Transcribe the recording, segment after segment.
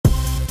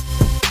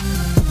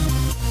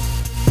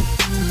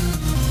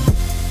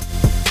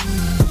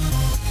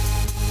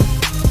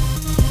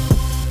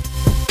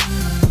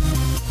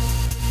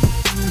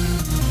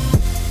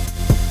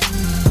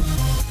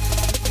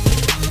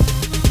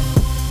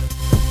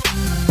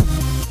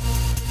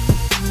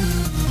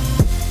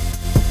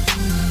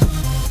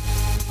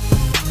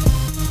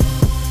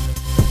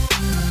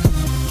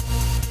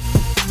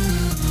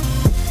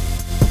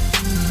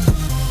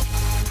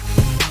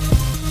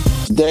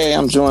Today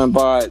I'm joined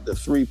by the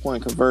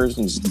 3-point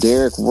conversions,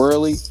 Derek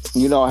Worley.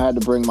 You know I had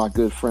to bring my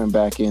good friend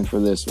back in for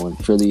this one,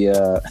 for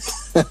the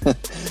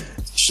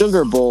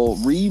Sugar Bowl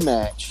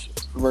rematch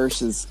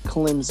versus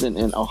Clemson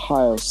and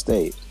Ohio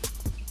State.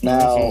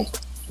 Now,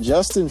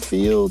 Justin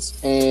Fields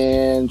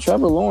and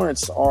Trevor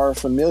Lawrence are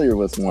familiar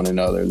with one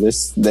another.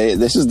 This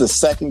is the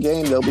second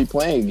game they'll be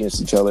playing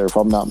against each other, if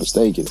I'm not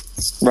mistaken.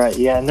 Right,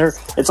 yeah, and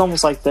it's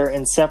almost like they're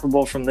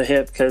inseparable from the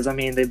hip because, I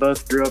mean, they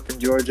both grew up in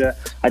Georgia.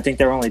 I think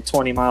they're only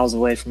 20 miles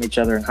away from each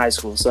other in high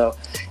school. So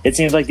it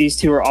seems like these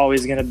two are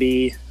always going to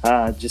be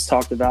just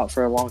talked about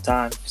for a long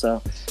time.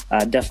 So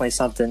definitely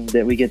something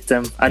that we get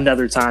them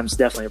another time is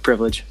definitely a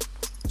privilege.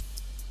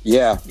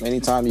 Yeah,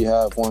 anytime you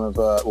have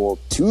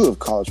two of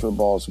college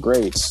football's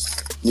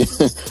greats,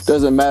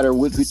 doesn't matter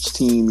which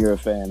team you're a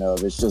fan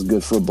of. It's just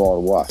good football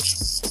to watch.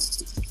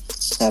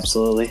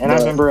 Absolutely. And I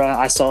remember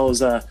I saw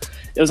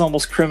it was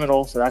almost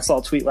criminal. I saw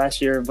a tweet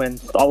last year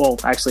when all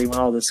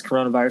this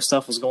coronavirus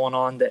stuff was going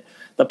on that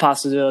the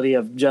possibility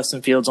of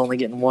Justin Fields only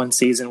getting one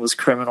season was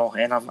criminal.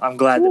 And I'm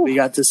glad that we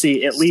got to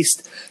see at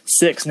least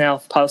 6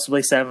 now,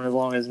 possibly 7 as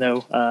long as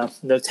no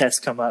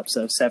tests come up.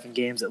 So 7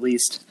 games at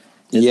least.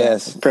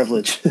 Yes.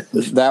 Privilege.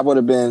 That would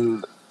have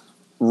been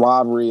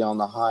robbery on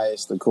the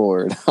highest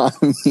accord. I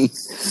mean,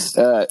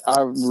 I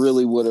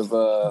really would have,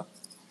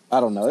 I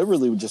don't know, it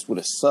really just would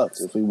have sucked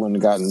if we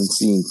wouldn't have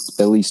seen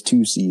at least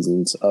 2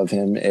 seasons of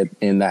him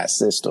in that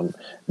system.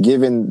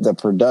 Given the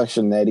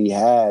production that he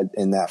had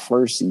in that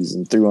first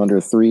season, threw under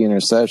 3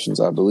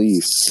 interceptions, I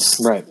believe.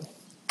 Right.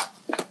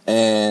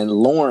 And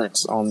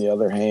Lawrence, on the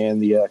other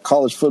hand, the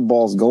college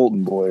football's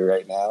golden boy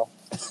right now.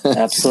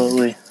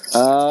 Absolutely.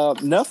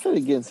 Nothing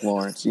against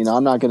Lawrence.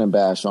 I'm not going to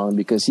bash on him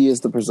because he is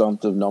the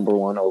presumptive number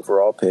 1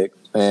 overall pick.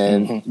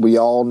 And we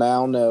all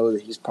now know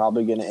that he's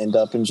probably going to end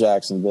up in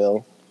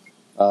Jacksonville,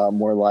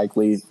 more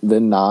likely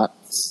than not.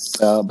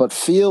 But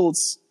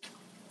Fields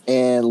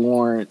and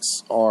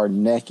Lawrence are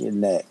neck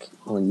and neck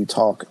when you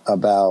talk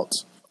about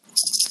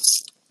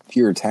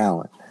pure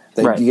talent.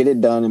 They get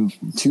it done in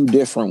 2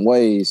 different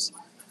ways.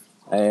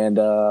 And,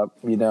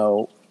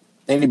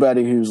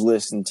 anybody who's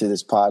listened to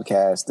this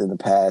podcast in the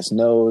past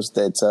knows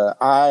that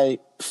I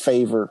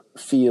favor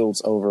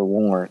Fields over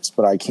Lawrence,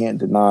 but I can't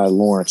deny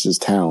Lawrence's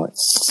talent.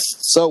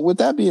 So with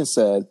that being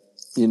said,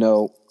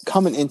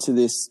 coming into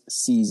this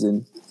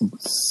season,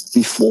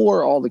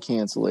 before all the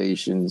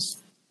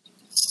cancellations,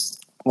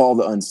 all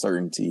the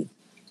uncertainty,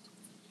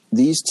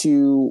 these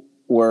two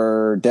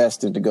were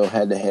destined to go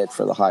head-to-head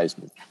for the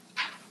Heisman.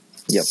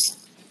 Yep.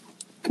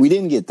 We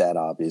didn't get that,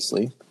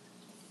 obviously.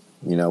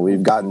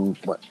 We've gotten,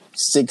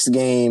 6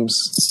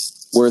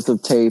 games worth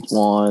of tape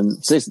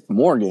on, 6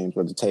 more games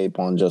worth of tape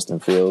on Justin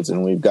Fields,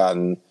 and we've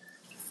gotten,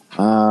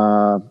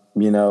 is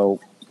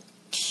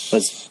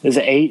it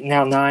 8,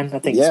 now 9? I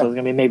think it's going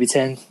to be maybe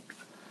 10.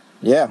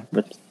 Yeah.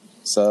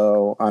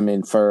 So, I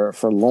mean, for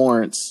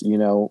Lawrence,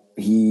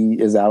 he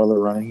is out of the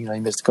running. He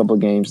missed a couple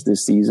of games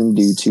this season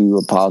due to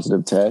a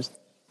positive test.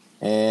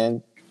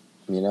 And,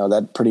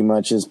 that pretty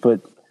much has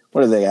put,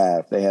 what do they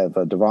have? They have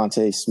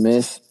Devontae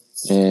Smith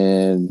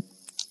and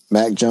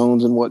Mac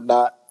Jones and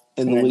whatnot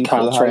in the league.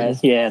 Kyle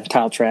Trask. Yeah, and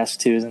Kyle Trask,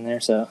 too, is in there.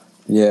 So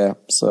yeah,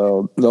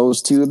 so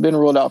those 2 have been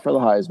ruled out for the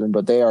Heisman,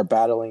 but they are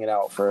battling it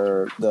out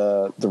for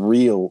the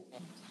real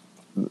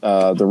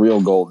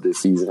goal this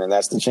season, and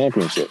that's the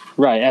championship.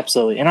 Right,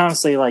 absolutely. And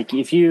honestly,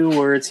 if you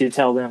were to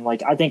tell them,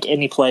 I think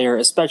any player,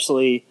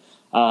 especially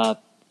a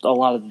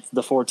lot of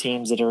the 4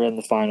 teams that are in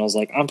the finals,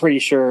 I'm pretty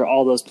sure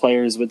all those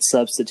players would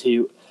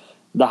substitute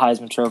the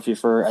Heisman Trophy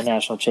for a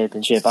national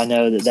championship. I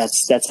know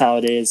that's how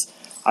it is.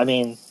 I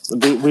mean,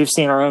 we've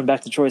seen our own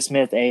back to Troy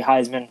Smith, a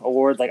Heisman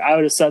Award. I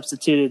would have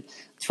substituted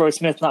Troy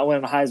Smith not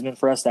winning a Heisman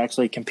for us to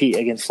actually compete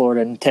against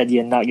Florida and Ted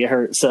Yin not get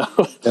hurt. So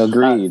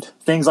agreed.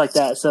 Things like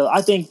that. So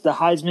I think the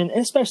Heisman,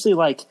 especially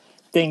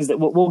things that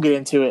we'll get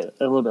into it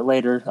a little bit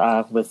later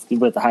with the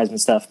Heisman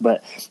stuff,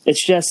 but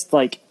it's just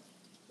the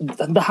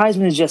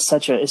Heisman is just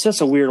it's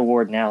just a weird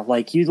award now.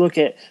 You look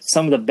at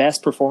some of the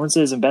best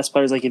performances and best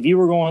players. If you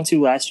were going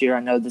to last year, I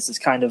know this is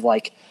kind of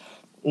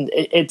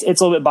it's a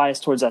little bit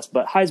biased towards us,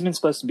 but Heisman's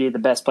supposed to be the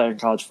best player in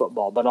college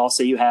football. But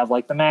also you have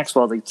the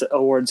Maxwell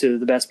Award to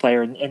the best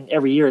player, and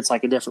every year it's a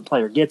different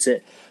player gets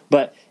it.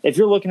 But if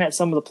you're looking at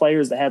some of the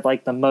players that had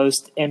the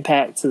most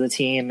impact to the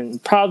team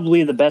and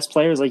probably the best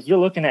players, you're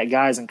looking at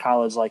guys in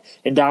college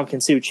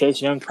Ndamukong Suh,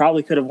 Chase Young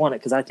probably could have won it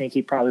because I think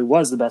he probably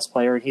was the best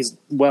player, and he's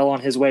well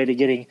on his way to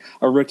getting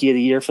a Rookie of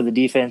the Year for the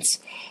defense,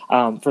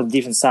 for the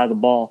defense side of the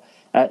ball.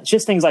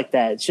 Just things like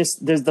that. It's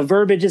just the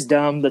verbiage is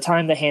dumb. The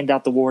time they hand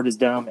out the award is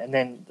dumb. And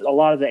then a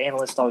lot of the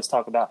analysts always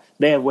talk about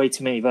they have way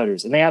too many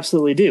voters, and they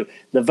absolutely do.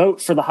 The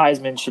vote for the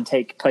Heisman should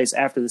take place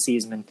after the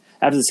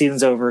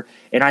season's over.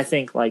 And I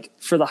think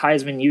for the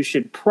Heisman, you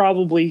should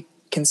probably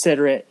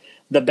consider it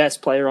the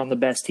best player on the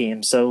best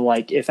team. So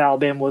if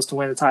Alabama was to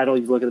win the title,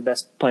 you look at the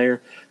best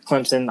player,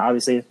 Clemson,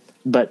 obviously.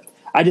 But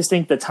I just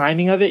think the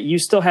timing of it, you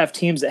still have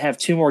teams that have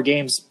 2 more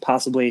games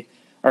possibly,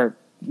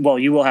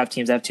 you will have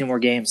teams that have 2 more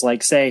games.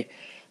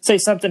 Say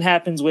something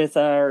happens with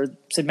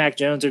say Mac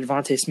Jones or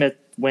Devontae Smith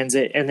wins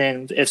it, and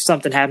then if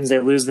something happens, they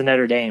lose to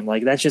Notre Dame.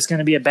 Like, that's just going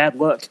to be a bad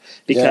look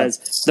because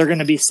they're going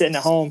to be sitting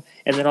at home,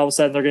 and then all of a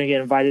sudden they're going to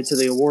get invited to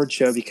the award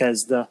show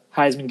because the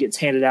Heisman gets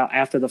handed out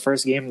after the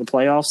first game of the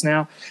playoffs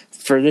now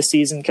for this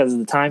season because of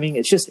the timing.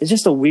 It's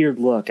just a weird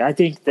look. I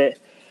think that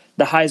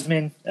the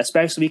Heisman,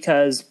 especially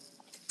because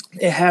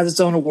it has its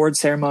own award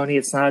ceremony,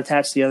 it's not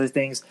attached to the other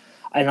things,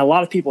 and a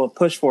lot of people have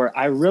pushed for it.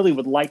 I really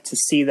would like to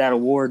see that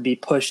award be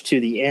pushed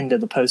to the end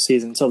of the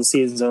postseason until the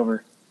season's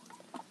over.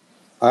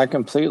 I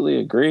completely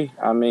agree.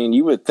 I mean,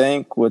 you would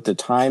think with the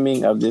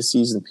timing of this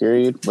season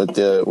period, with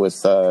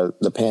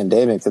the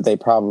pandemic, that they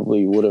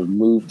probably would have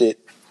moved it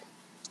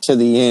to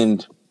the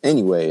end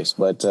anyways.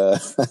 But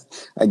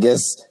I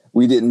guess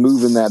we didn't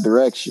move in that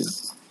direction.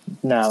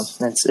 No,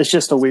 it's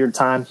just a weird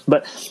time.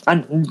 But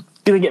I'm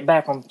going to get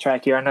back on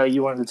track here. I know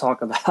you wanted to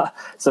talk about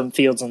some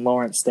Fields and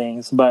Lawrence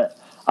things, but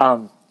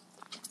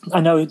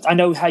I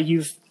know how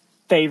you've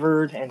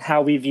favored and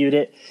how we viewed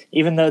it.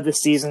 Even though this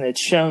season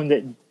it's shown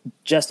that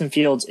Justin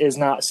Fields is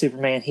not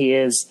Superman,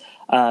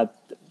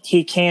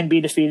 he can be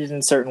defeated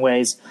in certain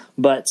ways.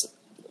 But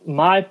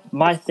my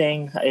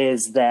thing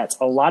is that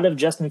a lot of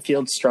Justin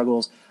Fields'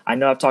 struggles, I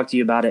know I've talked to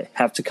you about it,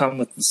 have to come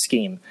with the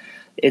scheme.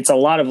 It's a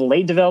lot of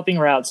late developing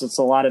routes. It's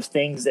a lot of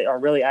things that are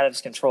really out of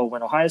his control.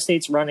 When Ohio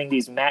State's running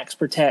these max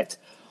protect,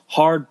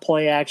 hard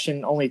play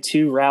action, only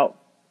 2 route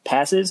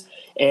passes,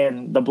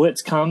 and the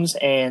blitz comes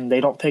and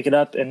they don't pick it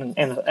up in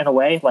a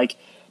way, like,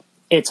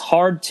 it's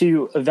hard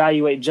to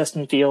evaluate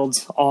Justin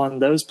Fields on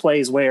those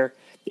plays where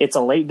it's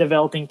a late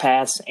developing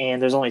pass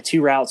and there's only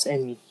 2 routes,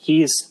 and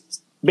he's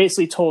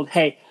basically told,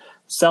 hey,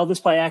 sell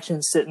this play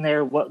action, sitting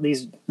there, what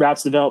these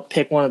routes develop,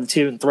 pick one of the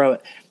 2 and throw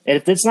it. And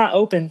if it's not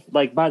open,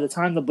 like, by the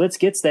time the blitz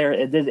gets there,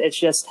 it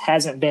just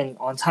hasn't been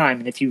on time.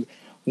 And if you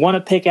want to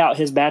pick out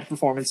his bad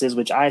performances,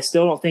 which I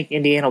still don't think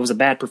Indiana was a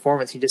bad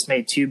performance, he just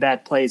made 2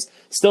 bad plays,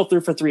 still threw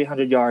for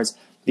 300 yards.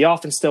 The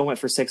offense still went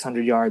for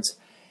 600 yards.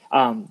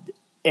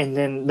 And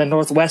then the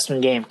Northwestern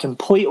game,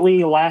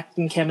 completely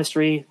lacking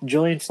chemistry.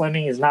 Julian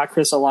Fleming is not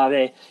Chris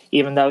Olave,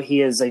 even though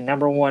he is a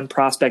number 1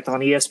 prospect on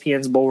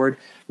ESPN's board.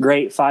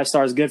 Great, 5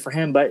 stars, good for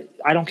him. But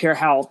I don't care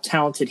how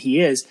talented he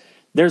is.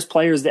 There's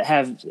players that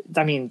have,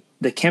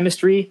 the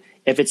chemistry,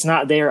 if it's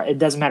not there, it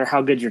doesn't matter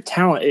how good your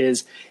talent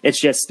is.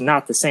 It's just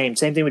not the same.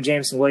 Same thing with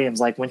Jameson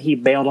Williams. Like, when he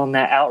bailed on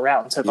that out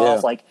route and took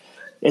off, like,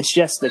 it's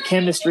just the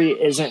chemistry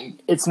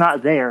it's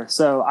not there.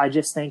 So I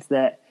just think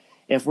that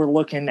if we're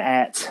looking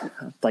at,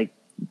 like,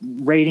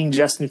 rating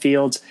Justin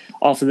Fields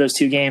off of those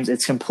 2 games,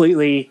 it's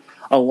completely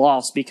a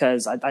loss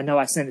because I know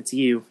I sent it to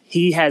you.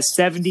 He has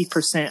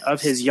 70% of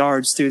his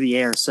yards through the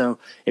air. So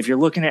if you're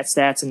looking at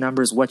stats and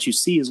numbers, what you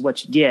see is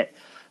what you get,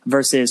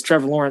 versus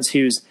Trevor Lawrence,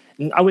 who's,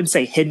 I wouldn't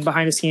say hidden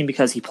behind a scheme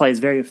because he plays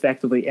very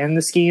effectively in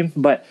the scheme,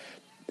 but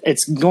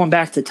it's going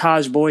back to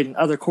Taj Boyd and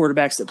other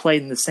quarterbacks that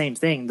played in the same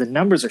thing. The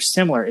numbers are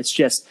similar. It's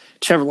just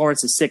Trevor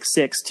Lawrence is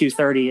 6'6",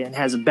 230, and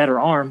has a better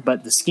arm,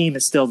 but the scheme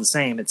is still the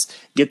same. It's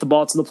get the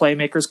ball to the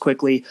playmakers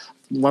quickly,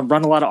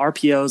 run a lot of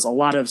RPOs, a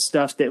lot of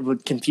stuff that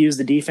would confuse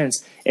the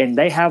defense, and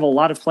they have a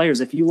lot of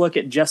players. If you look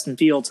at Justin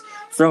Fields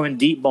throwing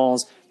deep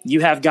balls,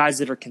 you have guys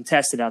that are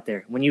contested out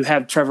there. When you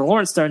have Trevor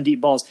Lawrence throwing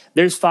deep balls,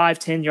 there's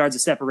 5-10 yards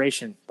of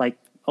separation. Like,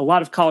 a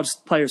lot of college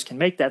players can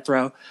make that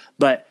throw,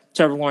 but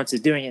Trevor Lawrence is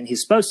doing it, and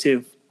he's supposed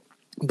to.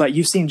 But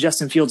you've seen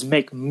Justin Fields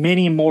make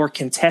many more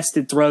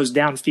contested throws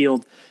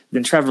downfield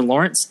than Trevor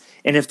Lawrence.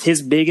 And if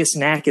his biggest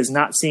knack is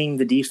not seeing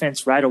the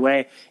defense right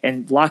away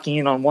and locking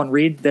in on one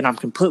read, then I'm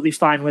completely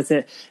fine with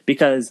it,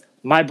 because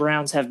my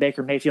Browns have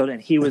Baker Mayfield,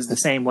 and he was the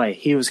same way.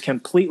 He was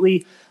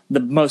completely the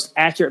most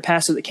accurate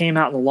passer that came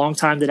out in a long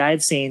time that I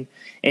had seen,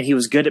 and he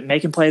was good at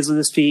making plays with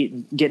his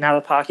feet, getting out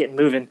of the pocket and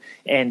moving.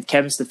 And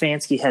Kevin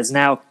Stefanski has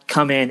now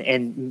come in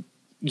and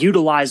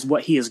utilized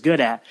what he is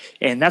good at,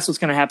 and that's what's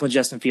going to happen with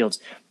Justin Fields.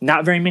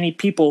 Not very many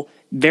people,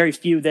 very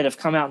few that have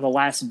come out in the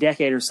last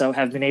decade or so,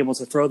 have been able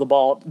to throw the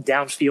ball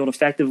downfield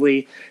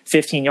effectively,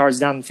 15 yards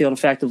down the field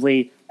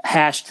effectively,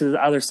 hash to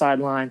the other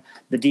sideline,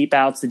 the deep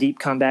outs, the deep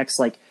comebacks.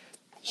 Like,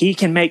 he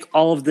can make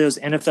all of those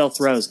NFL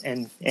throws,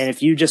 and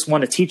if you just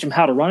want to teach him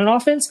how to run an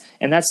offense,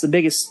 and that's the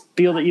biggest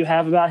feel that you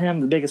have about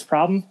him, the biggest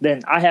problem,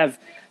 then I have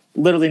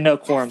literally no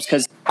quorums.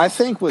 Because I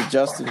think with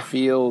Justin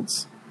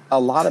Fields,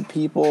 a lot of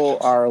people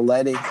are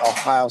letting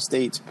Ohio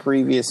State's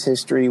previous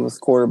history with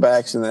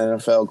quarterbacks in the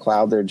NFL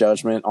cloud their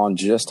judgment on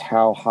just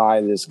how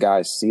high this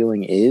guy's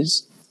ceiling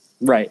is.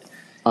 Right.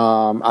 We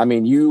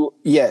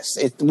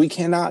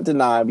cannot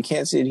deny, we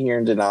can't sit here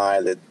and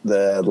deny that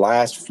the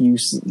last few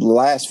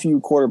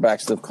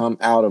quarterbacks that have come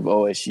out of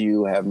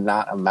OSU have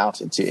not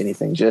amounted to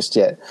anything just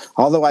yet.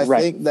 Although I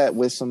think that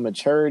with some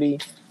maturity,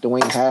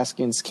 Dwayne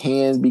Haskins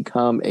can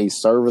become a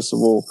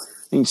serviceable,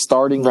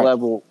 starting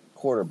level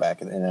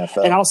quarterback in the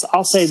NFL. And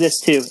I'll say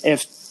this too: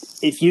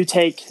 if you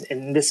take,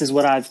 and this is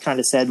what I've kind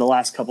of said the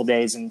last couple of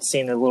days and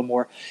seen it a little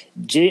more,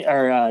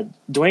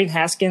 Dwayne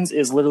Haskins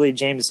is literally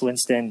Jameis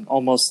Winston,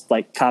 almost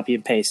like copy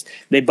and paste.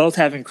 They both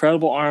have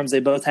incredible arms. They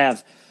both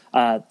have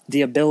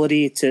the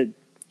ability to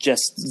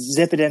just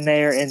zip it in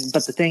there.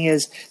 But the thing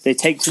is, they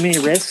take too many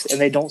risks and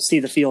they don't see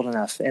the field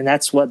enough. And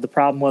that's what the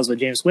problem was with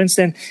Jameis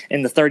Winston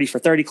in the 30 for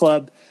 30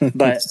 club.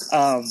 But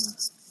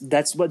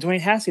that's what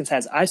Dwayne Haskins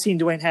has. I've seen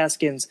Dwayne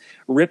Haskins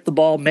rip the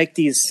ball, make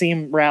these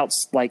seam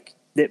routes like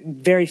that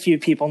very few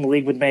people in the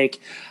league would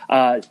make,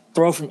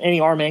 throw from any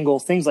arm angle,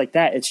 things like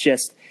that. It's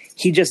just,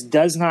 he just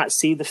does not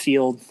see the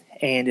field.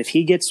 And if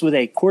he gets with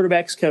a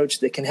quarterback's coach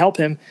that can help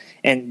him,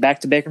 and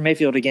back to Baker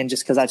Mayfield again,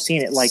 just because I've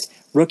seen it, like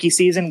rookie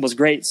season was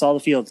great, saw the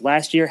field.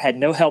 Last year had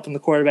no help in the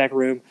quarterback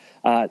room.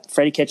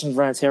 Freddie Kitchens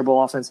running a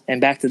terrible offense. And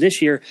back to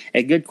this year,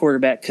 a good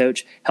quarterback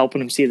coach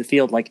helping him see the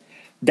field. Like,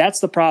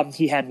 that's the problem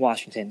he had in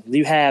Washington.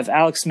 You have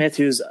Alex Smith,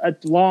 who's a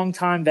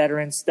longtime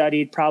veteran,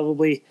 studied,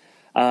 probably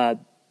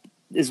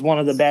is one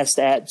of the best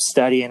at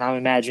studying, I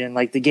imagine.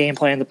 Like the game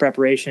plan, the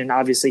preparation,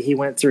 obviously he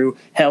went through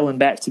hell and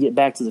back to get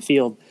back to the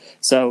field.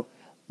 So,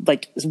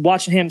 like,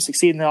 watching him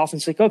succeed in the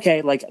offense, like,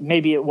 okay, like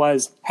maybe it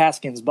was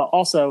Haskins, but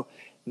also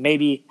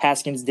maybe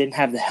Haskins didn't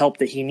have the help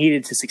that he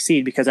needed to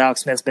succeed because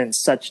Alex Smith's been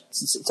such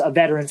a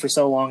veteran for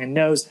so long and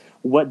knows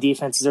what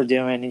defenses are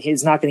doing, and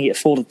he's not going to get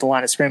fooled at the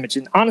line of scrimmage.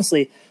 And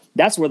honestly,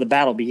 that's where the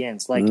battle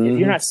begins. Like, if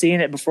you're not seeing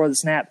it before the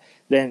snap,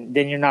 then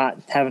you're not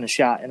having a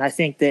shot. And I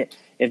think that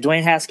if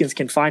Dwayne Haskins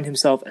can find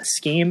himself a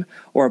scheme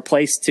or a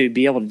place to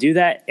be able to do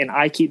that, and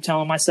I keep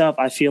telling myself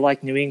I feel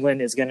like New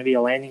England is going to be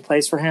a landing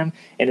place for him,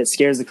 and it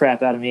scares the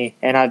crap out of me.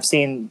 And I've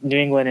seen New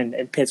England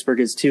and Pittsburgh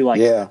as two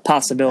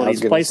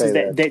possibilities, places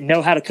that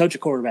know how to coach a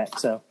quarterback.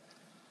 So,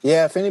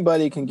 yeah, if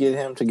anybody can get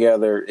him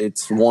together,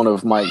 it's one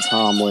of Mike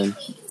Tomlin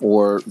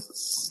or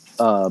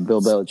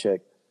Bill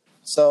Belichick.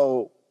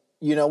 So,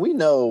 we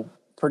know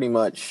pretty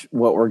much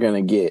what we're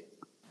going to get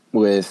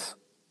with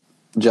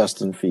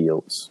Justin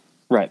Fields.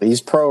 Right.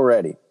 He's pro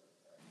ready.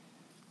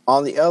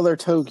 On the other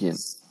token,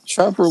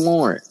 Trevor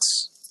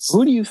Lawrence.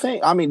 Who do you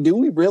think? I mean, do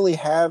we really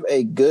have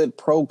a good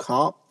pro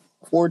comp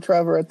for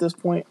Trevor at this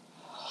point?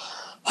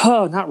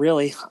 Oh, not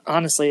really.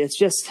 Honestly, it's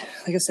just,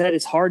 like I said,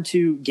 it's hard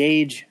to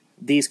gauge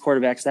these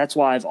quarterbacks. That's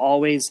why I've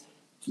always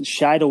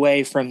shied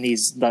away from the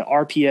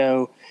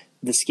RPO,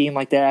 the scheme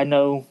like that. I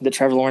know that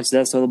Trevor Lawrence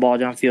does throw the ball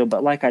downfield,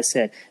 but like I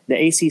said,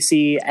 the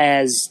ACC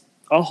as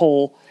a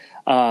whole,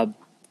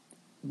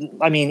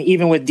 I mean,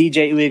 even with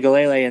DJ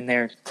Uiagalelei in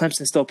there,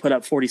 Clemson still put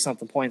up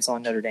 40-something points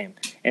on Notre Dame.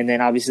 And then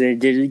obviously they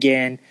did it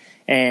again.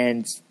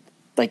 And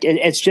like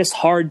it's just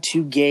hard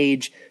to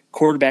gauge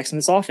quarterbacks in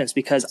this offense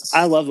because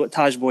I love what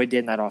Taj Boyd did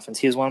in that offense.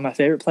 He was one of my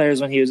favorite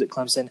players when he was at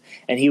Clemson,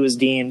 and he was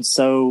deemed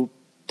so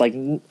like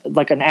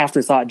an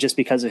afterthought just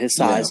because of his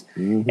size.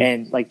 Yeah. Mm-hmm.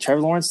 And like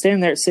Trevor Lawrence standing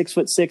there at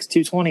 6'6",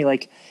 220,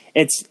 like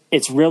it's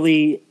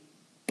really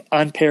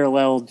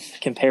unparalleled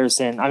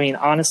comparison. I mean,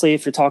 honestly,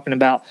 if you're talking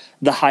about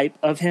the hype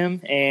of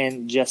him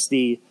and just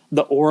the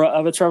aura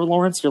of a Trevor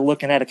Lawrence, you're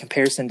looking at a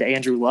comparison to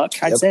Andrew Luck,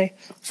 I'd say,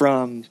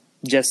 from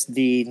just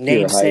the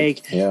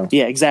namesake. Yeah,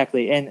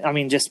 exactly. And I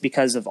mean, just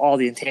because of all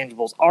the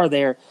intangibles are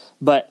there.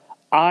 But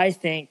I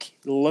think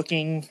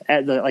looking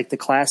at the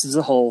class as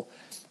a whole,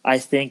 I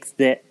think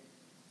that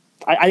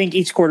I think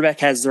each quarterback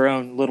has their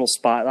own little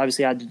spot.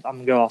 Obviously, I'm going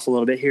to go off a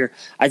little bit here.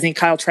 I think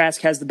Kyle Trask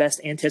has the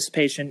best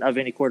anticipation of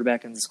any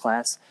quarterback in this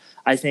class.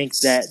 I think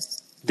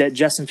that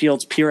Justin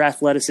Fields' pure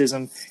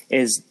athleticism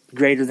is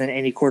greater than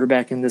any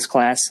quarterback in this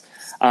class.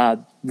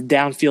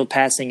 Downfield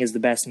passing is the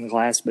best in the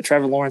class. But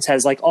Trevor Lawrence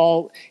has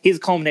he's a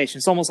culmination.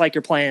 It's almost like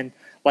you're playing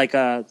like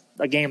a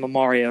game of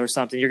Mario or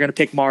something. You're going to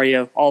pick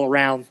Mario all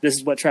around. This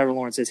is what Trevor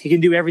Lawrence is. He can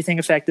do everything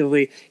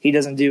effectively. He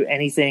doesn't do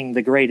anything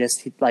the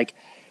greatest.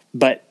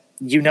 But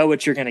you know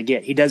what you're going to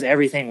get. He does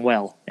everything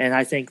well. And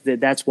I think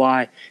that's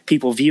why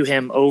people view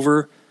him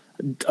over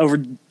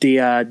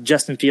the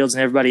Justin Fields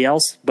and everybody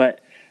else. But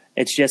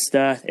it's just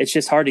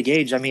hard to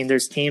gauge. I mean,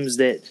 there's teams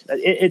that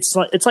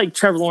it's like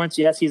Trevor Lawrence.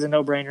 Yes, he's a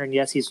no-brainer, and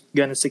yes, he's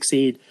going to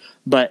succeed.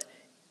 But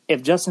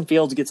if Justin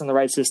Fields gets in the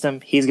right system,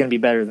 he's going to be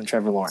better than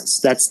Trevor Lawrence.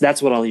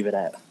 That's what I'll leave it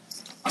at.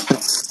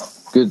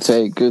 Good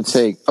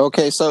take.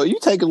 Okay, so you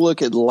take a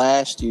look at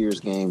last year's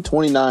game,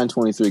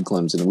 29-23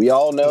 Clemson. We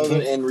all know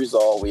the end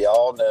result. We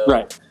all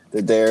know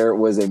that there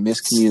was a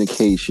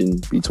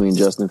miscommunication between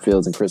Justin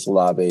Fields and Chris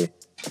Olave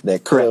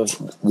that could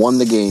have won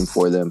the game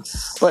for them.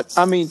 But,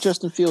 I mean,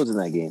 Justin Fields in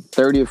that game,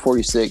 30 of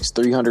 46,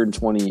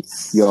 320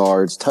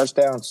 yards,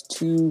 touchdowns,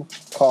 2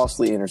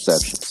 costly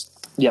interceptions.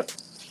 Yep.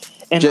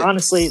 And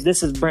honestly,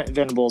 this is Brent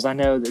Venables. I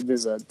know that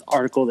there's an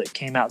article that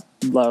came out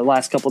the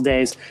last couple of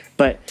days,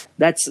 but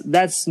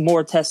that's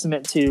more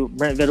testament to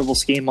Brent Venables'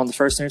 scheme on the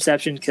first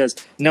interception because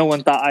no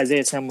one thought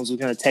Isaiah Simmons was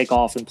going to take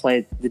off and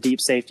play the deep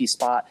safety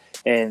spot.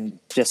 And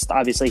just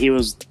obviously he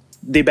was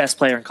the best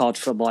player in college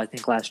football, I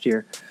think, last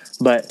year.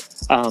 But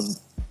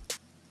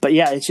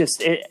yeah,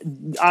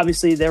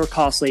 obviously they were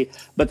costly.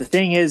 But the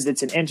thing is,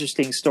 it's an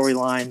interesting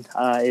storyline.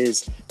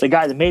 Is the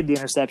guy that made the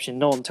interception,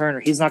 Nolan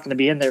Turner? He's not going to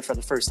be in there for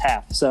the first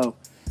half. So,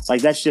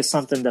 that's just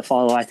something to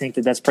follow. I think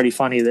that's pretty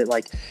funny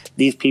that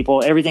these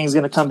people, everything's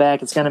going to come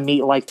back. It's going to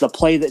meet the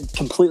play that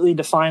completely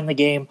defined the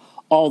game.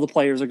 All the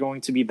players are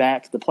going to be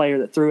back. The player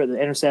that threw it,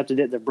 that intercepted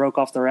it, that broke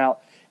off the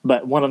route,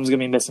 but one of them's going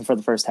to be missing for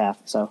the first half.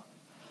 So,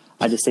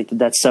 I just think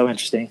that's so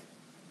interesting.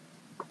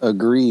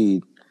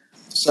 Agreed.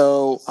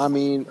 So, I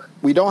mean,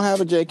 we don't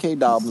have a J.K.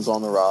 Dobbins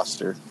on the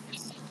roster,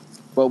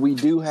 but we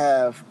do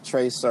have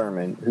Trey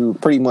Sermon, who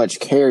pretty much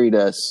carried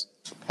us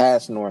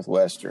past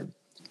Northwestern.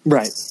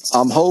 Right.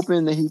 I'm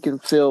hoping that he can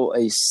fill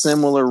a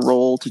similar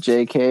role to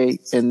J.K.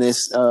 in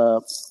this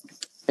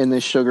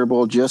Sugar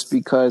Bowl, just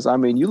because, I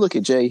mean, you look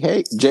at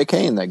J.K.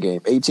 in that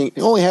game. He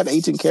only had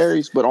 18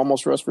 carries, but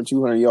almost rushed for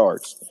 200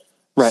 yards.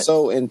 Right.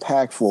 So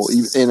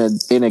impactful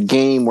in a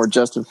game where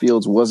Justin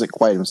Fields wasn't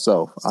quite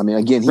himself. I mean,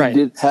 again, he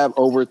did have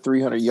over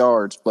 300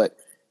 yards, but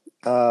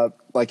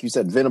like you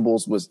said,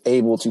 Venables was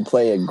able to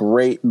play a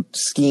great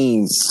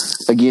scheme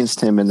against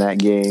him in that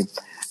game.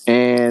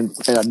 And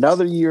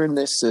another year in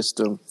this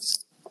system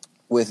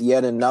with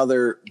yet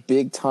another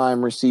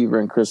big-time receiver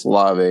in Chris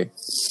Olave.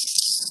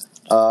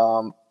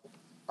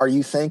 Are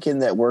you thinking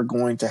that we're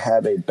going to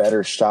have a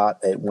better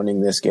shot at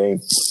winning this game?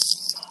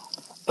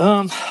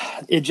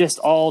 It just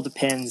all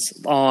depends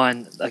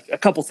on a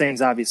couple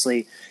things,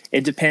 obviously.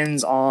 It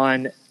depends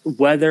on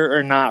whether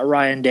or not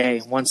Ryan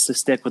Day wants to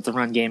stick with the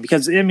run game.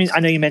 Because, I mean, I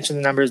know you mentioned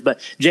the numbers,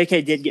 but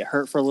J.K. did get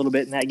hurt for a little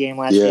bit in that game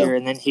last year,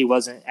 and then he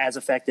wasn't as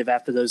effective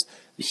after those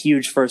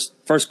huge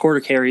first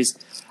quarter carries.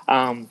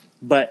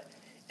 But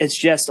it's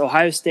just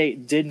Ohio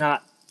State did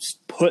not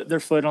put their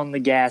foot on the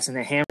gas and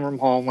they hammer them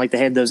home. Like, they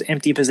had those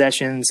empty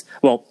possessions.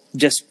 Well,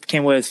 just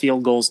came away with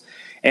field goals.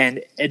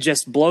 And it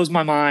just blows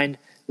my mind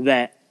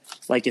that,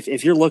 like,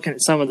 if you're looking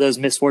at some of those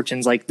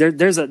misfortunes, like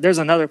there's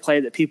another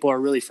play that people are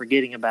really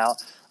forgetting about.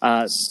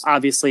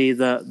 Obviously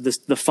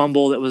the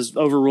fumble that was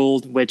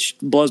overruled, which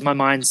blows my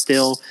mind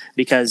still,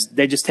 because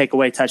they just take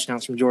away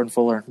touchdowns from Jordan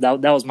Fuller.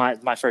 That was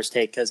my first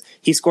take, because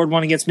he scored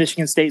one against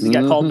Michigan State that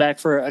got called back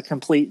for a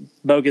complete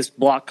bogus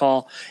block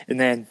call, and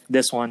then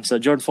this one. So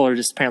Jordan Fuller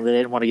just apparently they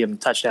didn't want to give him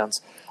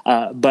touchdowns.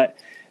 But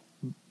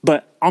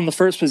on the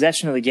first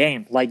possession of the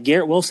game, like,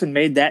 Garrett Wilson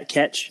made that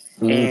catch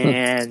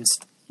and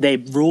they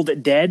ruled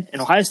it dead,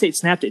 and Ohio State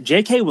snapped it.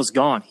 J.K. was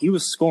gone. He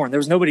was scoring. There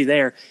was nobody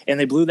there, and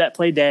they blew that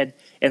play dead,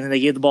 and then they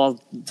gave the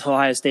ball to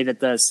Ohio State at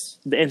the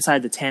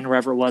inside the 10,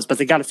 wherever it was, but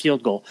they got a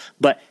field goal.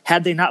 But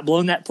had they not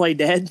blown that play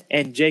dead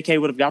and J.K.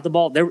 would have got the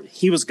ball,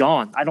 he was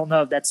gone. I don't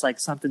know if that's like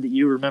something that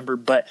you remember,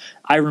 but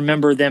I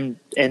remember them,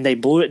 and they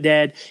blew it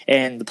dead,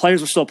 and the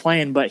players were still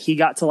playing, but he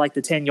got to like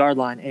the 10-yard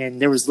line,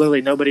 and there was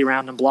literally nobody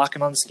around him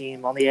blocking on the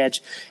scheme on the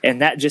edge,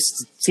 and that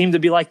just seemed to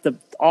be like the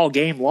all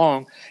game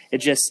long.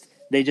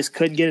 They just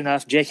couldn't get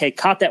enough. J.K.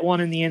 caught that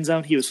one in the end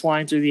zone. He was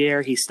flying through the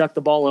air. He stuck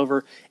the ball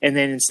over, and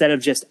then instead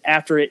of just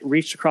after it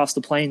reached across the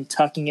plane,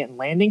 tucking it and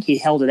landing, he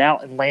held it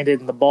out and landed,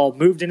 and the ball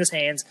moved in his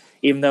hands,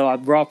 even though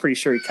we're all pretty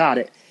sure he caught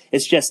it.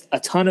 It's just a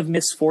ton of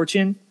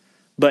misfortune,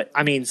 but,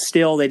 I mean,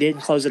 still they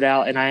didn't close it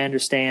out, and I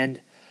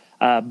understand.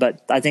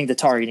 But I think the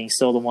targeting is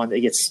still the one that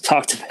gets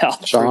talked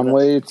about. Shaun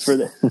Wade.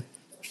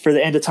 For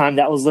the end of time,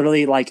 that was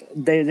literally like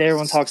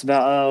everyone talks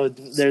about, oh,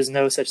 there's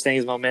no such thing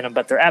as momentum,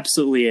 but there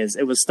absolutely is.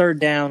 It was third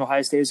down.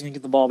 Ohio State was going to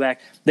get the ball back.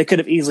 They could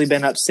have easily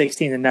been up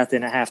 16-0 at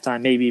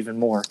halftime, maybe even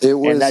more.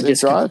 And that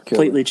just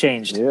completely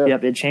changed. Yeah.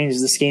 Yep, it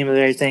changed the scheme of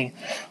everything.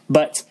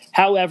 But,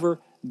 however,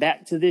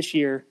 back to this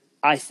year,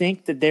 I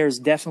think that there's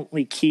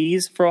definitely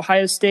keys for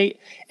Ohio State,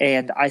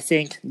 and I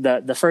think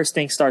the first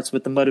thing starts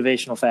with the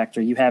motivational factor.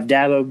 You have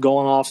Dabo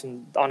going off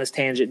and on his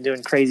tangent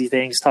doing crazy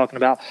things, talking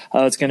about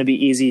how it's going to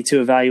be easy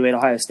to evaluate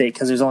Ohio State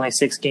because there's only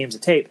 6 games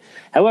of tape.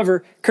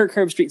 However, Kirk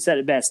Herbstreit said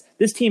it best.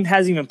 This team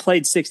hasn't even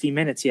played 60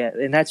 minutes yet,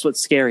 and that's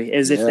what's scary,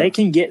 is if they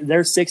can get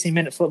their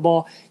 60-minute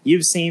football,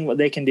 you've seen what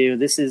they can do.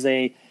 This is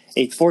a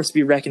force to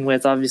be reckoned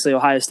with. Obviously,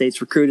 Ohio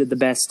State's recruited the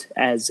best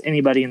as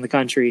anybody in the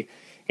country.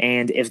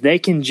 And if they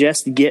can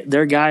just get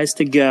their guys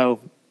to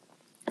go,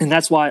 and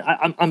that's why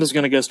I'm just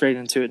going to go straight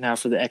into it now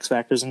for the X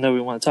factors. I know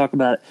we want to talk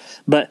about it,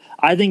 but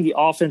I think the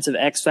offensive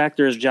X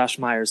factor is Josh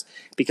Myers,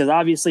 because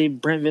obviously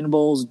Brent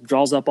Venables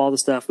draws up all the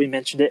stuff. We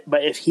mentioned it,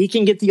 but if he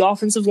can get the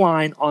offensive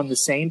line on the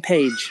same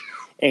page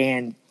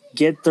and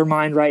get their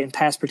mind right in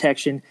pass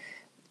protection,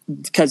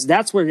 because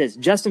that's where it is.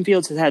 Justin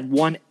Fields has had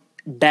one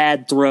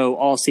bad throw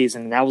all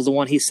season, and that was the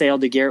one he sailed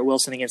to Garrett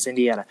Wilson against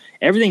Indiana.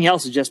 Everything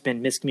else has just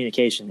been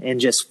miscommunication and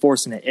just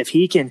forcing it. If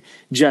he can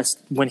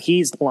just, when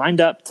he's lined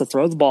up to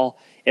throw the ball,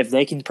 if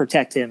they can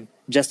protect him,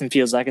 Justin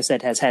Fields, like I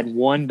said, has had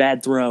one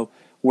bad throw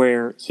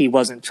where he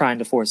wasn't trying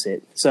to force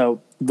it.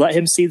 So let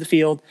him see the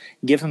field,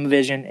 give him a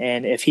vision,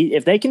 and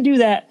if they can do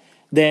that,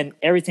 then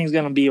everything's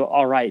going to be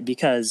all right,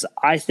 because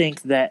I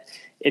think that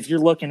if you're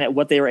looking at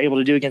what they were able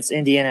to do against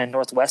Indiana and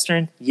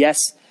Northwestern,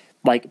 yes,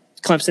 like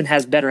Clemson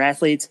has better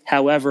athletes.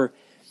 However,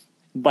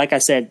 like I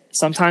said,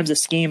 sometimes a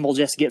scheme will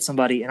just get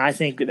somebody. And I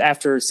think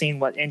after seeing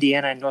what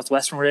Indiana and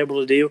Northwestern were able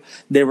to do,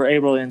 they were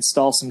able to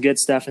install some good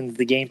stuff into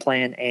the game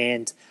plan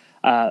and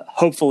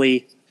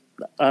hopefully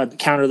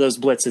counter those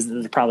blitzes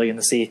that they're probably going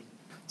to see.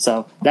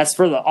 So that's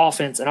for the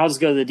offense. And I'll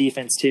just go to the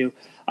defense too,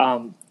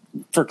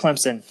 for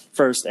Clemson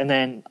first. And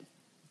then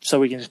so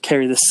we can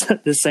carry this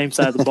same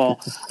side of the ball.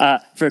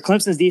 For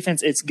Clemson's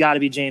defense, it's got to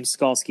be James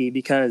Skalski,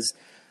 because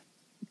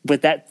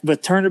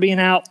with Turner being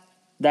out,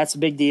 that's a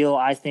big deal,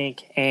 I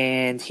think.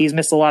 And he's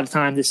missed a lot of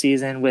time this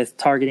season with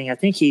targeting. I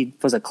think he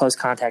was a close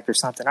contact or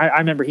something. I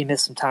remember he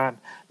missed some time,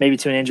 maybe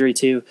to an injury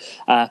too.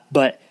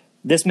 But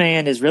this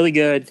man is really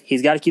good.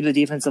 He's got to keep the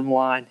defensive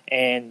line,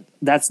 and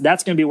that's going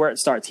to be where it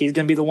starts. He's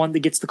going to be the one that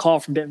gets the call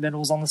from Ben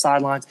Venables on the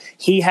sidelines.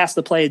 He has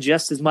to play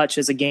just as much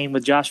as a game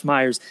with Josh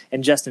Myers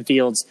and Justin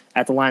Fields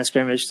at the line of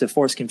scrimmage to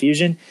force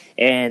confusion,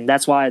 and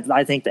that's why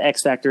I think the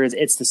X factor is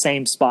it's the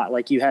same spot.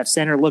 Like, you have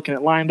center looking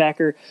at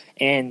linebacker,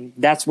 and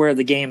that's where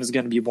the game is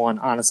going to be won,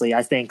 honestly.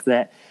 I think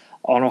that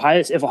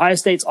if Ohio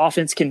State's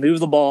offense can move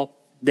the ball,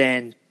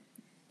 then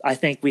I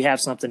think we have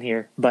something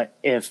here. But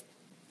if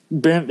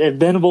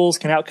Venables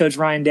can outcoach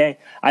Ryan Day,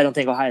 I don't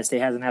think Ohio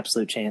State has an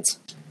absolute chance.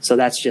 So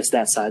that's just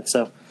that side.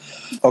 So,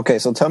 okay,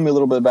 so tell me a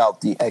little bit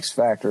about the X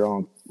factor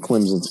on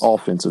Clemson's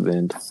offensive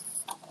end.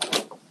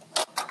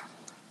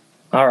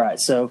 All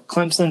right, so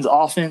Clemson's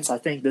offense, I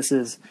think this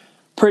is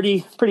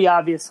pretty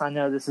obvious. I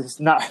know this is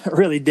not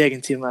really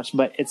digging too much,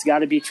 but it's got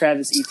to be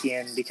Travis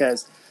Etienne,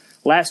 because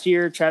last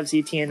year Travis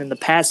Etienne in the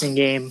passing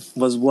game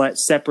was what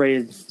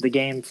separated the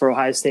game for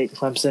Ohio State and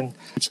Clemson,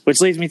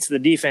 which leads me to the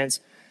defense.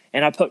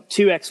 And I put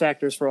 2 X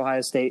factors for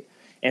Ohio State,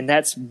 and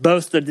that's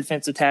both the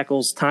defensive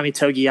tackles, Tommy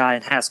Togiai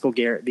and Haskell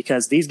Garrett,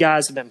 because these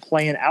guys have been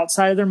playing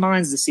outside of their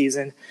minds this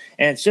season,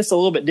 and it's just a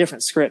little bit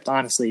different script,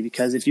 honestly,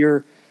 because if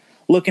you're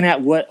looking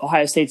at what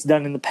Ohio State's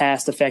done in the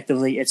past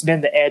effectively, it's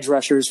been the edge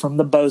rushers from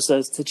the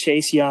Bosas to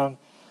Chase Young,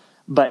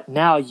 but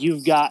now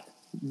you've got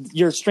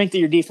your strength of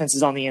your defense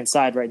is on the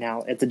inside right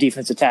now at the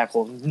defensive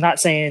tackle. I'm not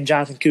saying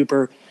Jonathan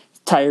Cooper,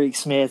 Tyreek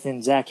Smith,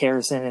 and Zach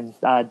Harrison and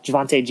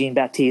Javonte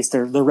Jean-Baptiste,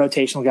 they're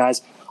rotational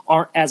guys,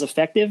 aren't as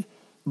effective,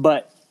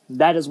 but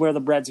that is where the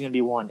bread's going to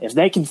be won. If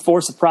they can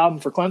force a problem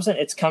for Clemson,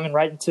 it's coming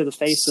right into the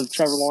face of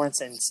Trevor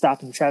Lawrence and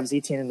stopping Travis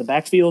Etienne in the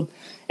backfield,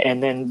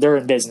 and then they're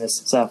in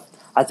business. So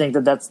I think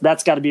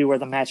that's got to be where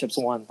the matchup's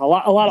won. A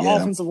lot of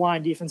offensive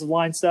line, defensive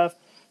line stuff,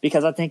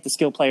 because I think the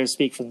skill players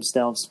speak for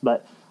themselves.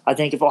 But I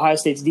think if Ohio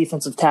State's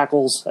defensive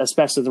tackles,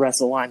 especially the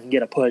rest of the line, can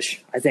get a push,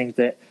 I think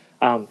that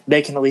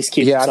they can at least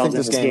keep themselves in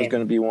this game. I think this game is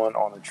going to be won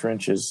on the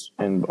trenches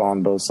and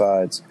on both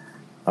sides.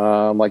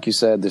 Like you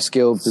said, the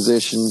skilled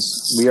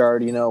positions, we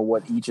already know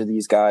what each of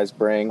these guys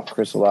bring.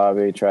 Chris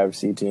Olave,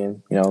 Travis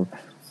Etienne,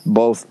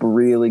 both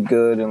really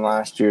good in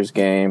last year's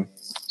game.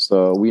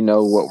 So we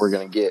know what we're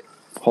going to get,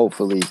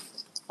 hopefully,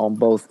 on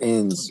both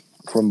ends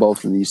from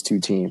both of these two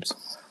teams.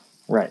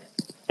 Right.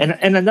 And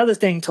another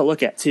thing to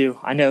look at, too,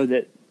 I know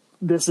that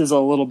this is a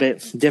little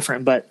bit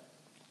different, but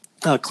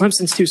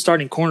Clemson's 2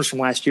 starting corners from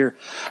last year,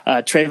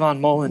 Trayvon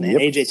Mullen and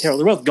A.J. Terrell,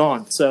 they're both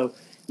gone. So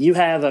you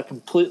have a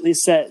completely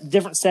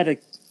different set of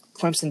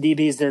Clemson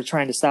DBs that are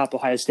trying to stop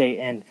Ohio State.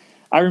 And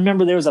I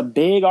remember there was a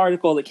big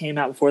article that came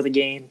out before the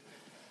game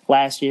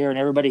last year, and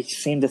everybody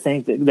seemed to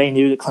think that they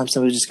knew that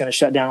Clemson was just going to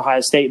shut down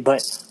Ohio State.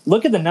 But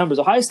look at the numbers.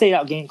 Ohio State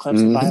outgained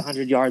Clemson by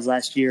 100 yards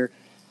last year.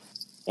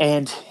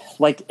 And,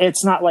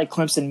 it's not like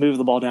Clemson moved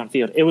the ball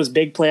downfield. It was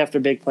big play after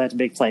big play after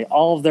big play.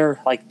 All of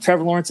their,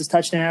 Trevor Lawrence's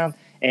touchdown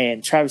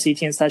and Travis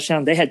Etienne's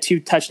touchdown, they had 2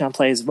 touchdown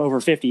plays of over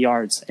 50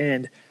 yards.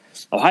 And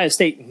Ohio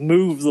State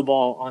moved the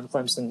ball on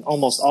Clemson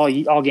almost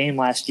all game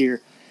last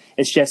year.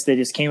 It's just they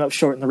just came up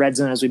short in the red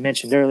zone, as we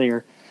mentioned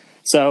earlier.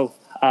 So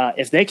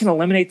if they can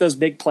eliminate those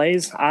big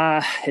plays,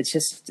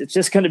 it's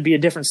just going to be a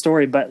different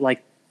story. But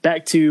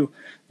back to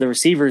the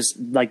receivers,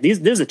 this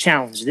is a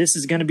challenge. This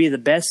is going to be the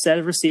best set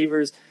of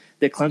receivers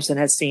that Clemson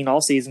has seen all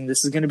season.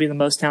 This is going to be the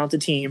most talented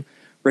team,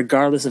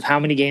 regardless of how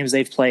many games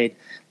they've played.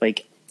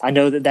 I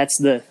know that's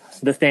the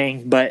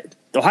thing, but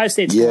Ohio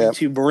State's going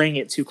to bring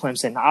it to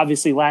Clemson.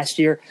 Obviously, last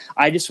year,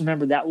 I just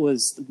remember that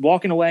was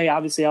walking away.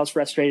 Obviously, I was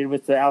frustrated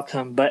with the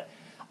outcome, but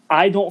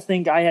I don't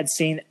think I had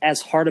seen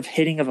as hard of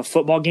hitting of a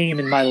football game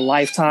in my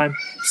lifetime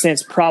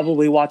since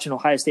probably watching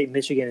Ohio State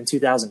Michigan in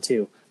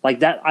 2002.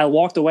 I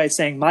walked away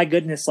saying, my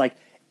goodness,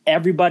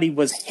 everybody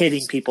was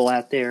hitting people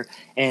out there.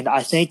 And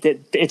I think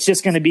that it's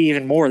just going to be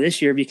even more this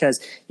year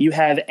because you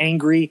have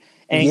angry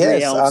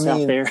elves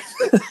out there.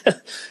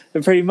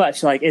 Pretty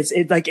much.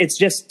 It's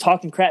just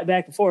talking crap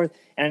back and forth.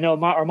 And I know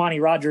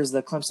Armani Rogers,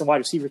 the Clemson wide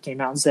receiver,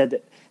 came out and said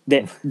that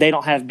they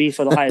don't have beef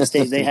with Ohio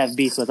State. They have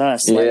beef with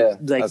us.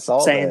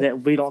 Saying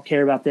that we don't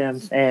care about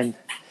them. And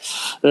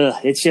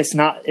it's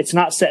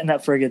not setting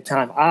up for a good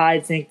time.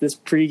 I think this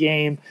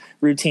pregame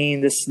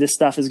routine, this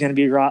stuff is going to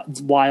be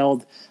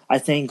wild. I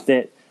think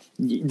that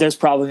there's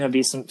probably going to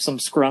be some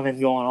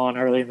scrumming going on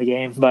early in the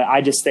game. But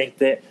I just think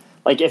that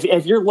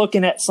if you're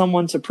looking at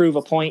someone to prove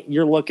a point,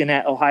 you're looking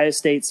at Ohio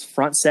State's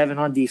front 7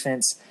 on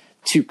defense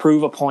to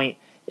prove a point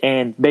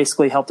and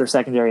basically help their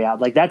secondary out.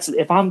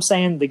 If I'm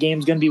saying the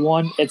game's going to be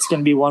won, it's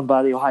going to be won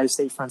by the Ohio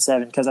State front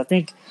 7 because I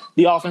think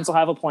the offense will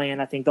have a plan.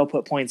 I think they'll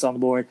put points on the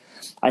board.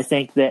 I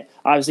think that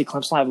obviously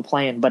Clemson will have a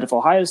plan, but if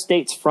Ohio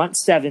State's front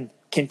 7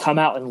 can come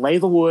out and lay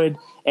the wood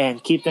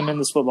and keep them in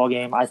this football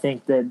game, I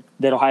think that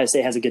Ohio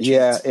State has a good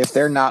chance. Yeah, if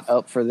they're not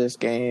up for this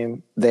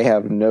game, they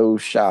have no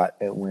shot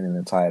at winning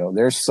the title.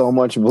 There's so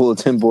much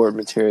bulletin board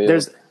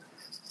material.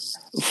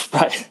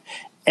 Right.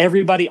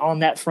 everybody on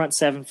that front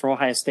seven for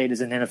Ohio State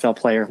is an NFL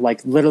player.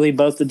 Like literally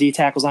both the D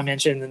tackles I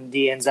mentioned and the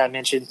D ends I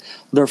mentioned,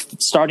 their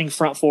starting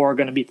front four are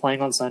going to be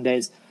playing on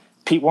Sundays.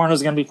 Pete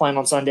Warner's going to be playing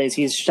on Sundays.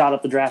 He's shot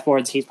up the draft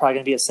boards. He's probably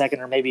going to be a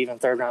second or maybe even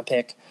third round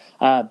pick.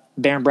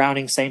 Baron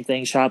Browning, same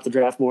thing, shot up the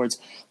draft boards.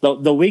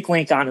 The weak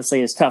link,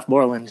 honestly, is Tuf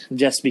Borland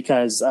just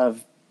because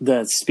of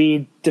the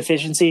speed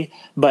deficiency.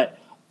 But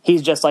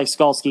he's just like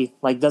Skalski,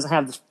 like doesn't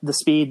have the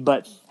speed,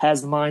 but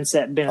has the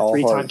mindset, been a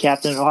three-time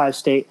captain at Ohio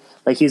State.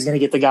 Like he's going to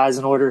get the guys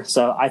in order.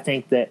 So I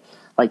think that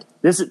like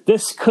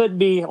this could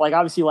be like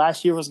obviously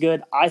last year was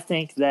good. I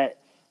think that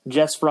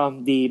just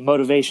from the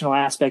motivational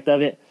aspect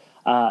of it,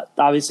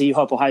 obviously you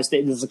hope Ohio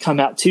State doesn't come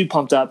out too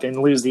pumped up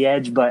and lose the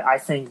edge, but I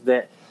think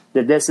that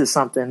this is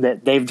something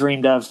that they've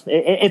dreamed of.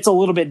 It's a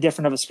little bit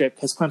different of a script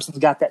because Clemson's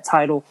got that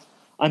title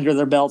under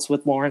their belts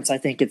with Lawrence. I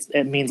think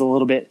it means a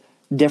little bit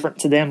different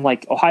to them.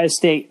 Like Ohio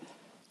State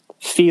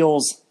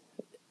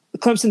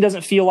Clemson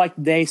doesn't feel like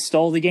they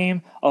stole the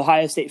game.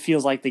 Ohio State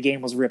feels like the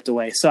game was ripped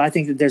away. So I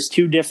think that there's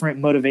two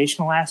different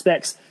motivational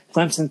aspects.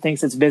 Clemson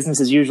thinks it's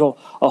business as usual.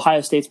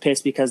 Ohio State's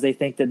pissed because they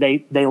think that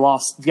they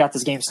got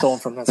this game stolen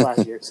from us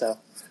last year. So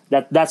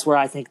that's where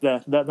I think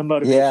the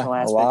motivational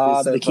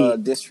aspect is the key. A lot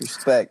of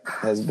disrespect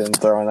has been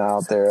thrown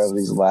out there over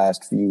these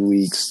last few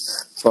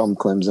weeks from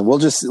Clemson.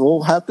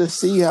 We'll have to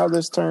see how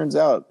this turns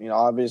out.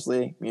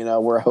 Obviously,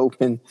 we're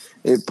hoping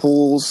it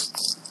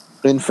pulls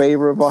in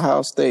favor of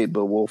Ohio State,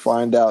 but we'll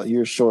find out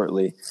here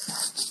shortly.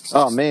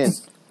 Oh man.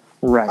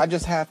 Right. I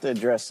just have to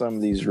address some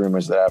of these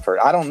rumors that I've heard.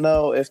 I don't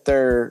know if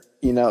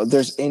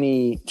there's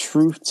any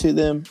truth to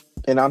them,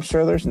 and I'm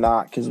sure there's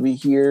not because we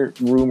hear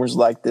rumors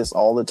like this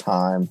all the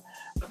time.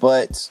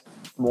 But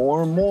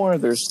more and more,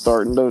 they're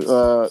starting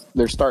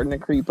to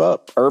creep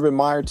up. Urban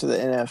Meyer to the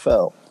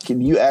NFL.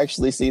 Can you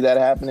actually see that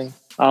happening?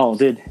 Oh,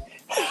 dude,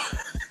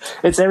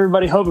 it's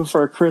everybody hoping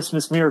for a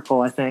Christmas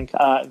miracle, I think.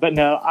 But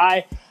no,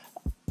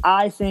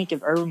 I think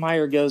if Urban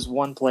Meyer goes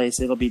one place,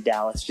 it'll be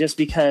Dallas, just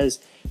because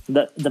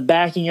the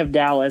backing of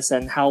Dallas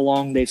and how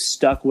long they've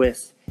stuck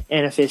with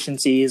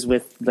inefficiencies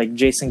with like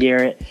Jason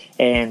Garrett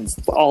and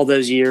all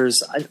those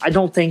years. I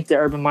don't think that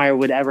Urban Meyer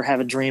would ever have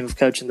a dream of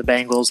coaching the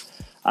Bengals.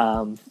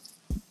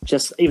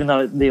 Just even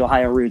though the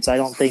Ohio roots, I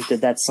don't think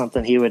that that's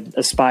something he would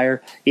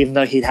aspire, even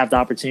though he'd have the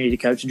opportunity to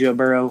coach Joe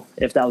Burrow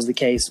if that was the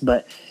case.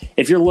 But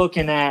if you're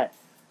looking at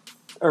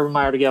Urban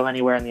Meyer to go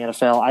anywhere in the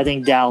NFL, I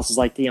think Dallas is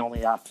like the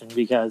only option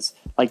because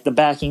like the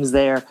backing's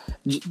there.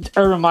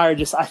 Urban Meyer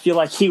I feel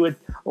like he would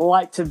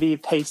like to be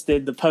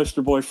pasted the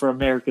poster boy for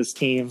America's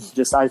team.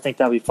 I think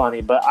that'd be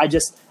funny. But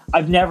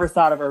I've never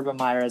thought of Urban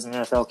Meyer as an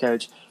NFL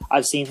coach.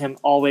 I've seen him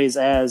always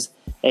as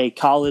a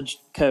college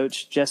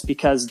coach just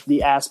because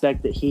the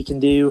aspect that he can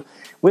do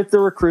with the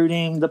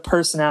recruiting, the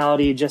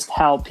personality, just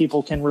how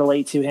people can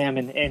relate to him.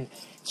 And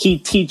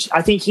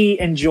I think he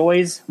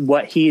enjoys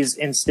what he's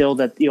instilled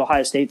at the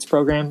Ohio State's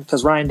program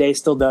because Ryan Day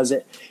still does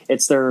it.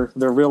 It's their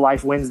real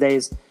life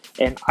Wednesdays.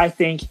 And I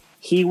think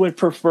he would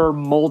prefer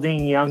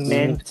molding young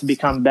men to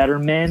become better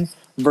men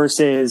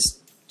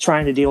versus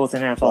trying to deal with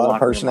an NFL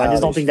locker room. I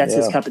just don't think that's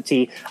his cup of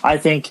tea. I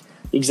think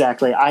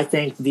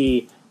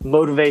the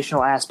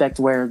motivational aspect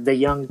where the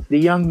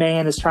young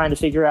man is trying to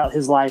figure out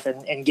his life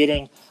and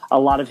getting a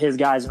lot of his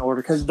guys in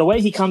order, because the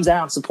way he comes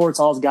out and supports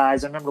all his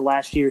guys. I remember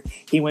last year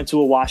he went to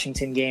a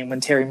Washington game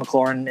when Terry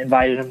McLaurin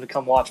invited him to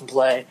come watch him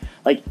play.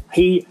 Like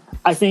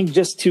I think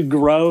just to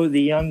grow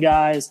the young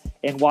guys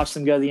and watch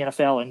them go to the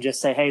NFL and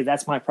just say, hey,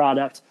 that's my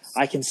product.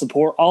 I can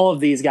support all of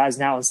these guys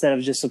now instead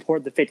of just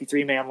support the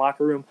 53-man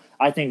locker room.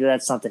 I think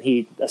that's something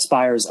he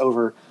aspires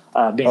over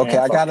being an NFL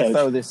I got to coach.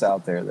 throw this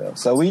out there, though.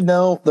 So we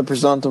know the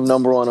presumptive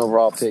number one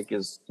overall pick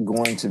is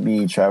going to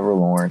be Trevor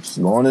Lawrence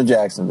going to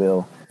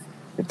Jacksonville.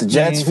 If the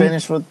Jets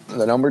finish with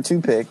the number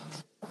 2 pick,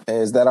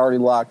 is that already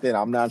locked in?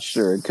 I'm not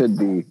sure. It could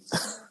be.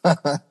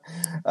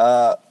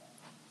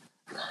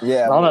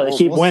 Yeah, I don't know. They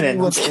keep winning.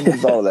 See what the end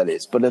result that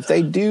is. But if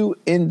they do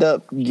end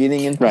up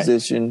getting in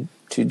position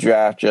to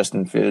draft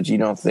Justin Fields, you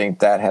don't think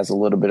that has a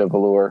little bit of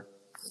allure?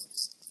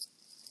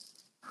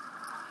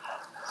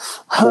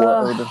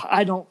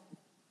 I don't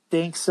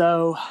think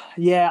so.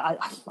 Yeah,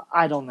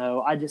 I don't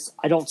know. I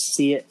don't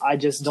see it. I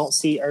just don't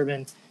see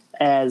Urban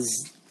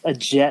as a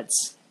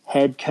Jets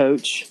head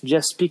coach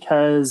just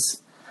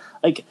because,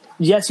 like,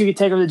 yes, you could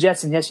take over the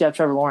Jets, and yes, you have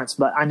Trevor Lawrence,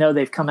 but I know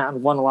they've come out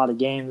and won a lot of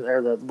games,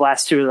 or the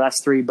last 2 or the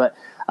last 3, but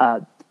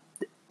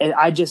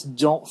I just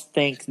don't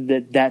think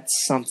that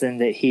that's something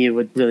that he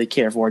would really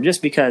care for,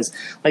 just because,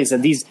 like I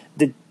said,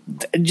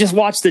 just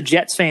watch the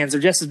Jets fans.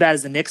 They're just as bad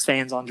as the Knicks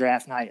fans on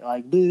draft night.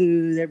 Like,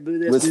 boo, they're boo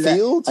this, with boo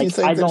Fields, that. you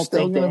think I don't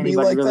think that anybody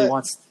like really that?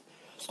 wants.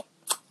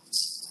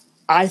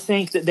 I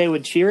think that they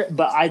would cheer it,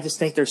 but I just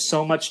think there's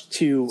so much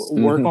to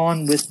work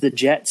on with the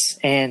Jets,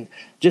 and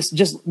just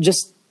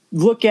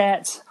look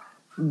at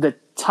the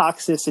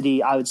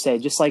toxicity. I would say,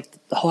 just like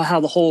how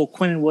the whole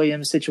Quinnen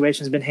Williams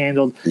situation has been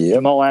handled,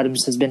 Jamal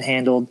Adams has been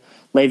handled,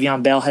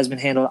 Le'Veon Bell has been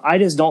handled. I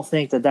just don't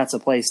think that that's a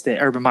place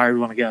that Urban Meyer would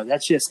want to go.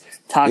 That's just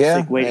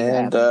toxic waiting to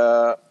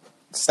happen.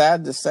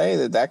 Sad to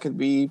say that could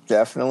be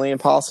definitely a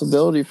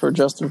possibility for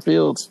Justin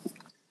Fields.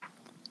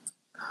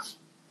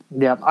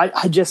 Yeah,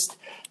 I just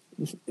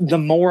the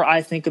more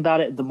I think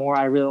about it, the more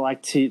I really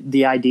like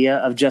the idea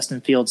of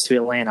Justin Fields to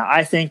Atlanta.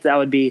 I think that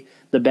would be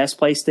the best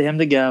place to him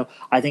to go.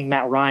 I think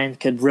Matt Ryan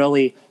could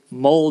really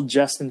mold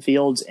Justin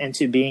Fields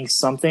into being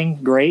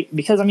something great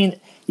because, I mean,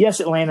 yes,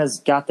 Atlanta's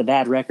got the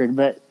bad record,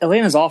 but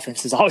Atlanta's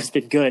offense has always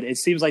been good. It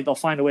seems like they'll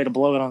find a way to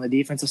blow it on the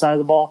defensive side of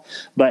the ball.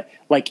 But,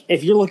 like,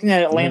 if you're looking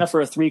at Atlanta for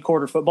a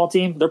three-quarter football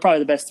team, they're probably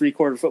the best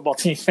three-quarter football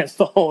team in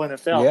the whole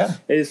NFL. Yeah.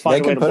 They just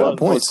find a way to blow it in the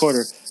fourth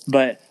quarter.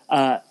 But,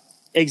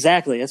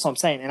 exactly, that's what I'm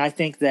saying. And I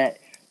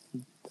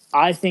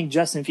think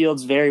Justin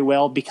Fields very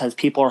well, because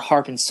people are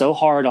harping so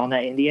hard on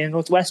that Indiana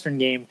Northwestern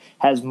game,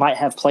 might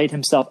have played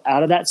himself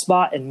out of that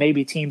spot, and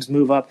maybe teams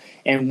move up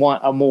and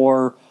want a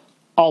more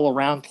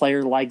all-around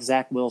player like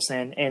Zach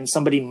Wilson, and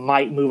somebody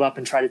might move up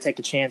and try to take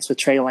a chance with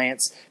Trey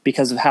Lance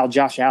because of how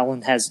Josh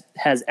Allen has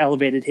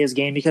elevated his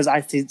game, because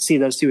I see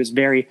those two as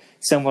very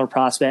similar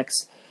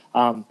prospects.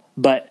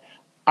 But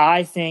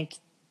I think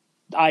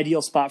the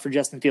ideal spot for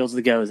Justin Fields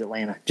to go is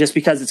Atlanta, just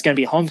because it's going to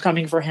be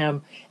homecoming for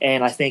him,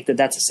 and I think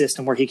that's a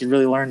system where he can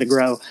really learn to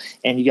grow.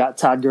 And you got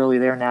Todd Gurley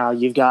there now.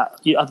 I've got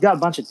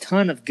a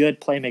ton of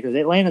good playmakers.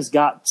 Atlanta's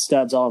got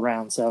studs all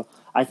around, so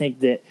I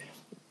think that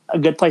a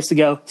good place to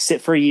go,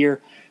 sit for a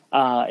year,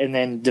 and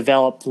then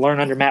learn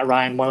under Matt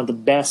Ryan, one of the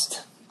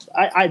best.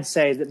 I'd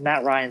say that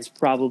Matt Ryan's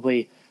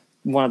probably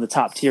one of the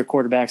top tier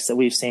quarterbacks that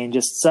we've seen.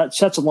 Just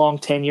such a long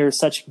tenure,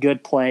 such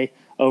good play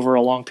over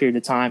a long period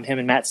of time. Him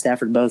and Matt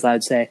Stafford both,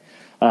 I'd say.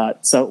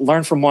 So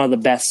learn from one of the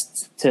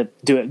best to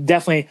do it.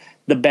 Definitely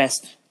the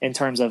best in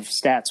terms of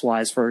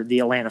stats-wise for the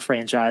Atlanta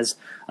franchise.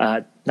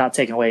 Not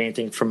taking away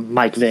anything from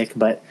Mike Vick,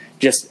 but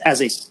just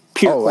as a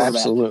pure quarterback.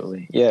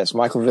 Absolutely. Yes,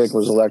 Michael Vick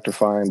was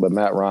electrifying, but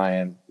Matt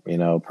Ryan,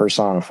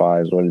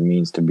 personifies what it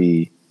means to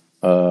be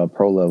a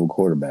pro-level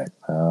quarterback.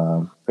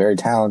 Very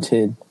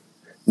talented,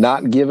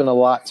 not given a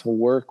lot to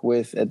work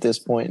with at this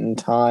point in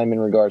time in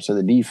regards to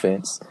the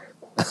defense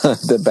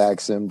that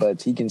backs him,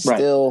 but he can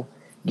still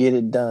get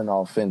it done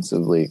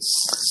offensively.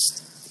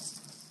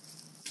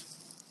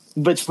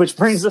 Which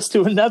brings us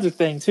to another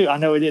thing, too. I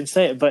know we didn't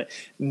say it, but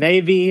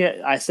maybe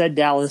I said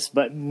Dallas,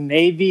 but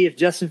maybe if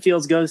Justin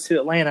Fields goes to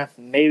Atlanta,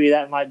 maybe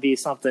that might be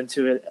something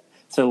to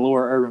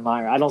lure Urban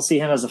Meyer. I don't see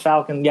him as a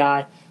Falcon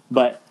guy,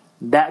 but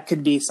that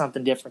could be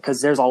something different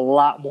because there's a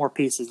lot more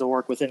pieces to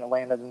work with in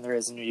Atlanta than there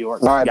is in New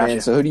York. All right, man.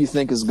 So who do you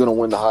think is going to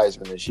win the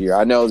Heisman this year?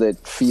 I know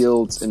that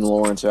Fields and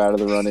Lawrence are out of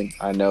the running.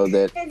 I know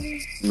that,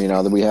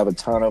 that we have a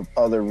ton of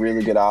other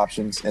really good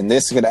options, and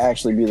this could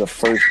actually be the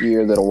first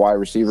year that a wide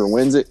receiver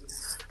wins it.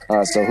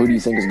 So who do you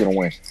think is going to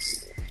win?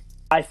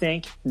 I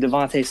think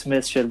Devontae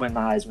Smith should win the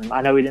Heisman.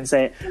 I know we didn't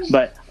say it,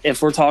 but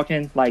if we're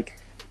talking,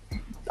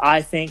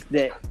 I think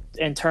that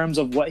in terms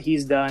of what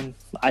he's done,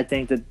 I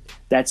think that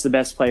that's the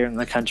best player in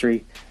the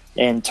country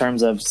in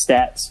terms of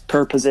stats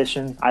per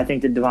position. I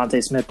think that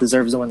Devontae Smith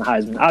deserves to win the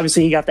Heisman.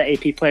 Obviously, he got the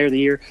AP Player of the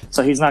Year,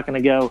 so he's not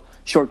going to go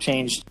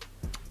shortchanged.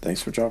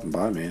 Thanks for dropping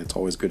by, man. It's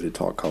always good to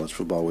talk college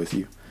football with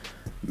you.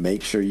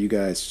 Make sure you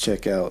guys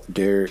check out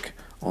Derek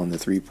on the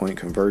 3 Point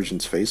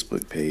Conversions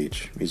Facebook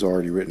page. He's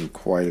already written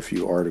quite a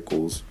few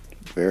articles,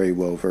 very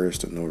well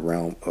versed in the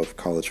realm of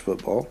college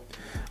football.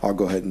 I'll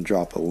go ahead and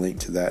drop a link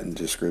to that in the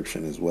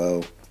description as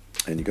well.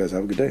 And you guys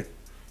have a good day.